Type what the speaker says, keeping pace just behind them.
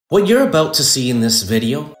What you're about to see in this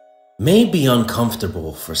video may be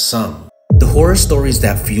uncomfortable for some. The horror stories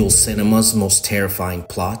that fuel cinema's most terrifying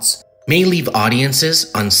plots may leave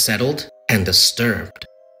audiences unsettled and disturbed.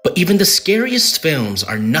 But even the scariest films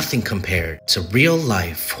are nothing compared to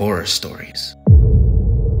real-life horror stories.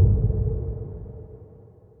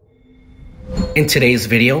 In today's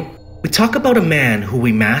video, we talk about a man who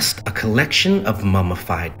amassed a collection of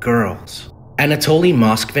mummified girls. Anatoly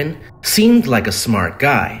Moskvin seemed like a smart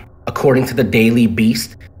guy. According to the Daily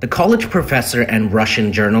Beast, the college professor and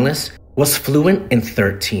Russian journalist was fluent in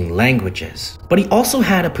 13 languages. But he also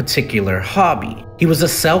had a particular hobby. He was a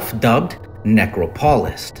self-dubbed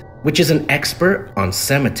necropolist, which is an expert on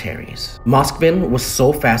cemeteries. Moskvin was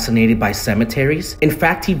so fascinated by cemeteries, in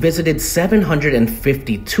fact, he visited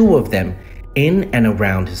 752 of them in and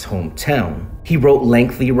around his hometown. He wrote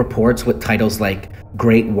lengthy reports with titles like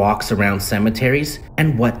Great Walks Around Cemeteries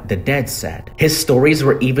and What the Dead Said. His stories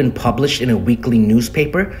were even published in a weekly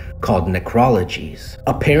newspaper called Necrologies.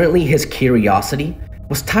 Apparently, his curiosity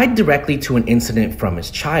was tied directly to an incident from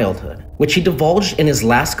his childhood, which he divulged in his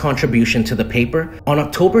last contribution to the paper on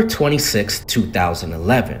October 26,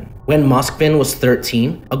 2011. When Moskvin was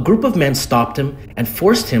 13, a group of men stopped him and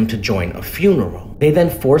forced him to join a funeral. They then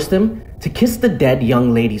forced him to kiss the dead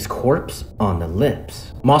young lady's corpse on the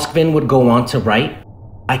lips. Moskvin would go on to write,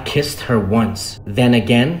 "I kissed her once, then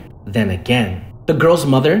again, then again." The girl's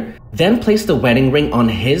mother then placed the wedding ring on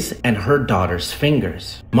his and her daughter's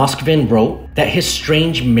fingers. Moskvin wrote that his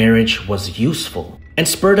strange marriage was useful and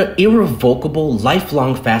spurred an irrevocable,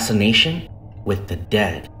 lifelong fascination with the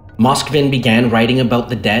dead. Moskvin began writing about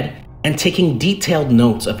the dead and taking detailed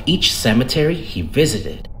notes of each cemetery he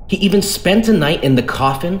visited. He even spent a night in the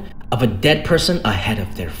coffin of a dead person ahead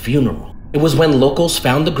of their funeral. It was when locals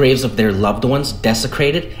found the graves of their loved ones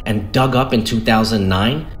desecrated and dug up in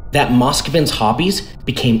 2009 that Moskvin's hobbies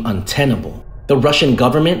became untenable. The Russian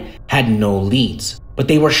government had no leads, but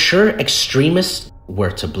they were sure extremists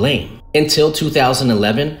were to blame. Until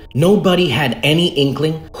 2011, nobody had any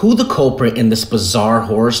inkling who the culprit in this bizarre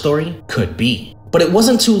horror story could be. But it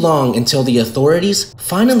wasn't too long until the authorities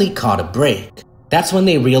finally caught a break. That's when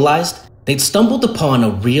they realized they'd stumbled upon a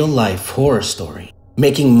real-life horror story,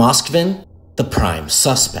 making Moskvin the prime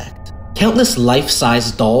suspect. Countless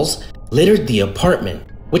life-size dolls littered the apartment,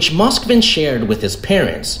 which Moskvin shared with his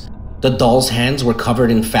parents. The dolls' hands were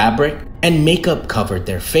covered in fabric, and makeup covered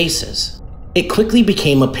their faces. It quickly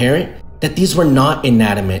became apparent that these were not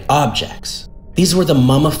inanimate objects. These were the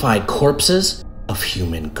mummified corpses of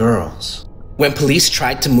human girls. When police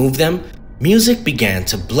tried to move them, music began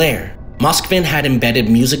to blare. Moskvin had embedded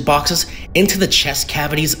music boxes into the chest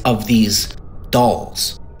cavities of these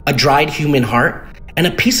dolls. A dried human heart and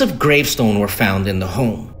a piece of gravestone were found in the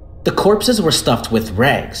home. The corpses were stuffed with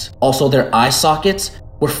rags. Also, their eye sockets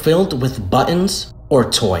were filled with buttons or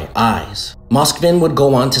toy eyes. Moskvin would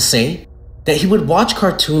go on to say that he would watch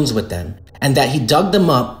cartoons with them and that he dug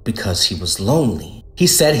them up because he was lonely. He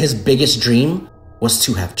said his biggest dream was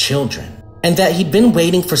to have children, and that he'd been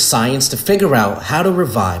waiting for science to figure out how to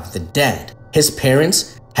revive the dead. His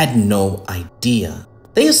parents had no idea.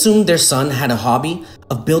 They assumed their son had a hobby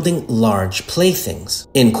of building large playthings.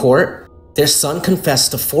 In court, their son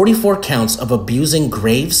confessed to 44 counts of abusing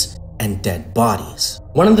graves and dead bodies.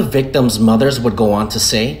 One of the victims' mothers would go on to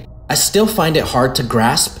say, "I still find it hard to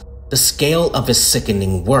grasp the scale of his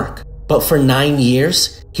sickening work. But for 9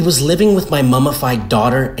 years, he was living with my mummified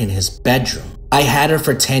daughter in his bedroom. I had her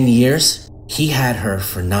for 10 years. He had her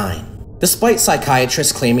for 9. Despite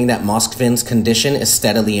psychiatrists claiming that Moskvin's condition is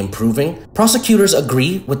steadily improving, prosecutors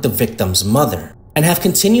agree with the victim's mother and have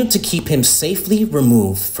continued to keep him safely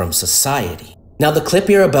removed from society. Now, the clip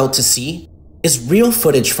you're about to see is real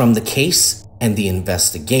footage from the case and the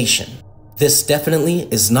investigation. This definitely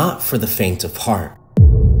is not for the faint of heart.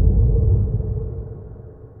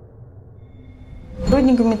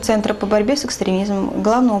 Сотрудниками Центра по борьбе с экстремизмом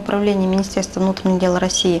Главного управления Министерства внутренних дел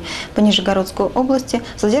России по Нижегородской области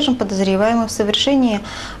задержан подозреваемый в совершении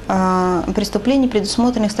преступлений,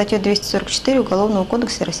 предусмотренных статьей 244 Уголовного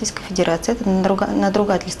кодекса Российской Федерации. Это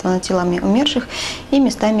надругательство над телами умерших и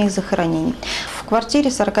местами их захоронений. В квартире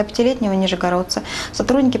 45-летнего нижегородца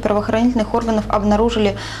сотрудники правоохранительных органов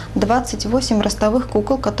обнаружили 28 ростовых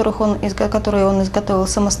кукол, которые он изготовил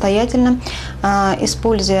самостоятельно,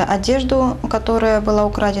 используя одежду, которая была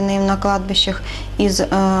украдена им на кладбищах из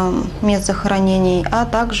мест захоронений, а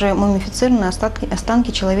также мумифицированные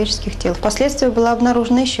останки человеческих тел. Впоследствии была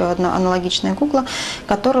обнаружена еще одна аналогичная кукла,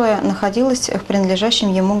 которая находилась в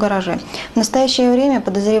принадлежащем ему гараже. В настоящее время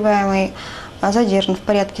подозреваемый задержан в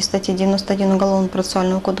порядке статьи 91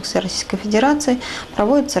 Уголовно-процессуального кодекса Российской Федерации.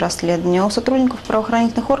 Проводится расследование. У сотрудников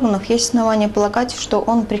правоохранительных органов есть основания полагать, что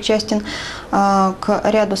он причастен к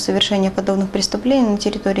ряду совершения подобных преступлений на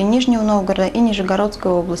территории Нижнего Новгорода и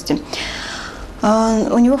Нижегородской области.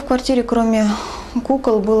 У него в квартире, кроме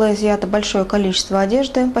кукол, было изъято большое количество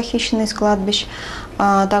одежды, похищенной из кладбищ,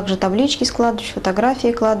 также таблички с кладбищ,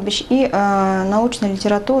 фотографии кладбищ и научной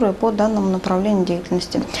литературы по данному направлению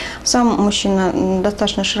деятельности. Сам мужчина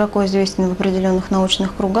достаточно широко известен в определенных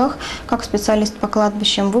научных кругах. Как специалист по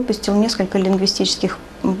кладбищам выпустил несколько лингвистических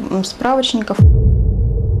справочников.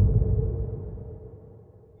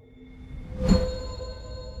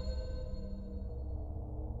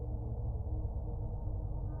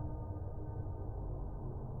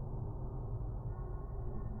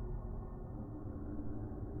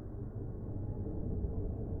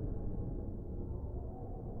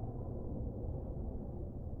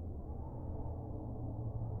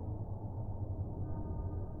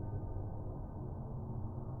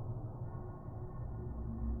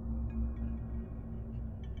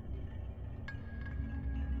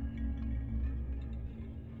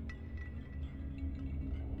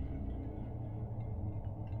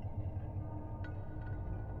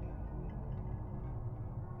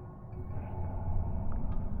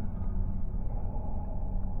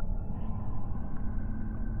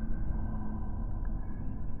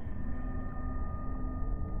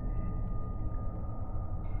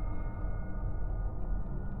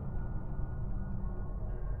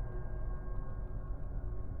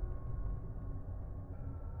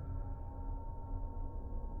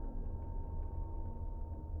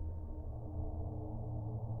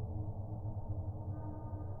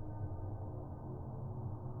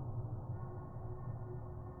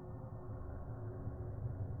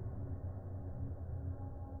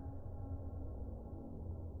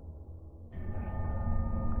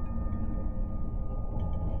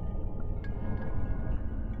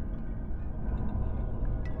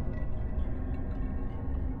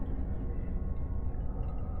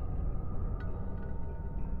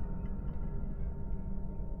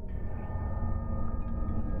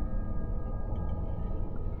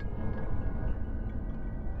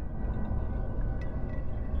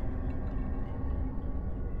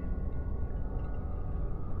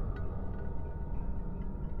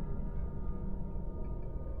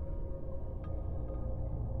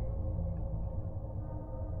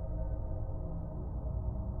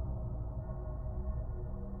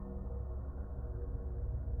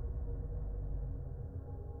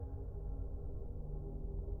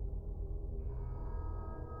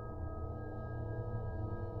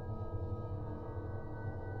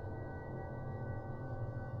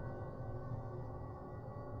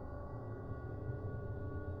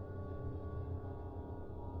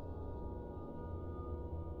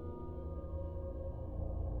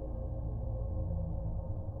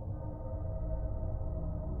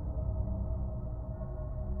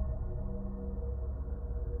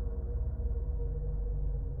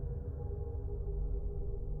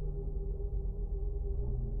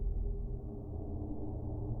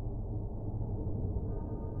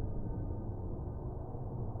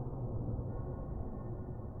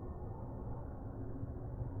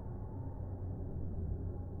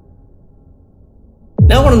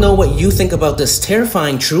 Now I want to know what you think about this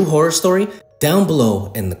terrifying true horror story down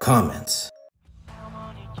below in the comments.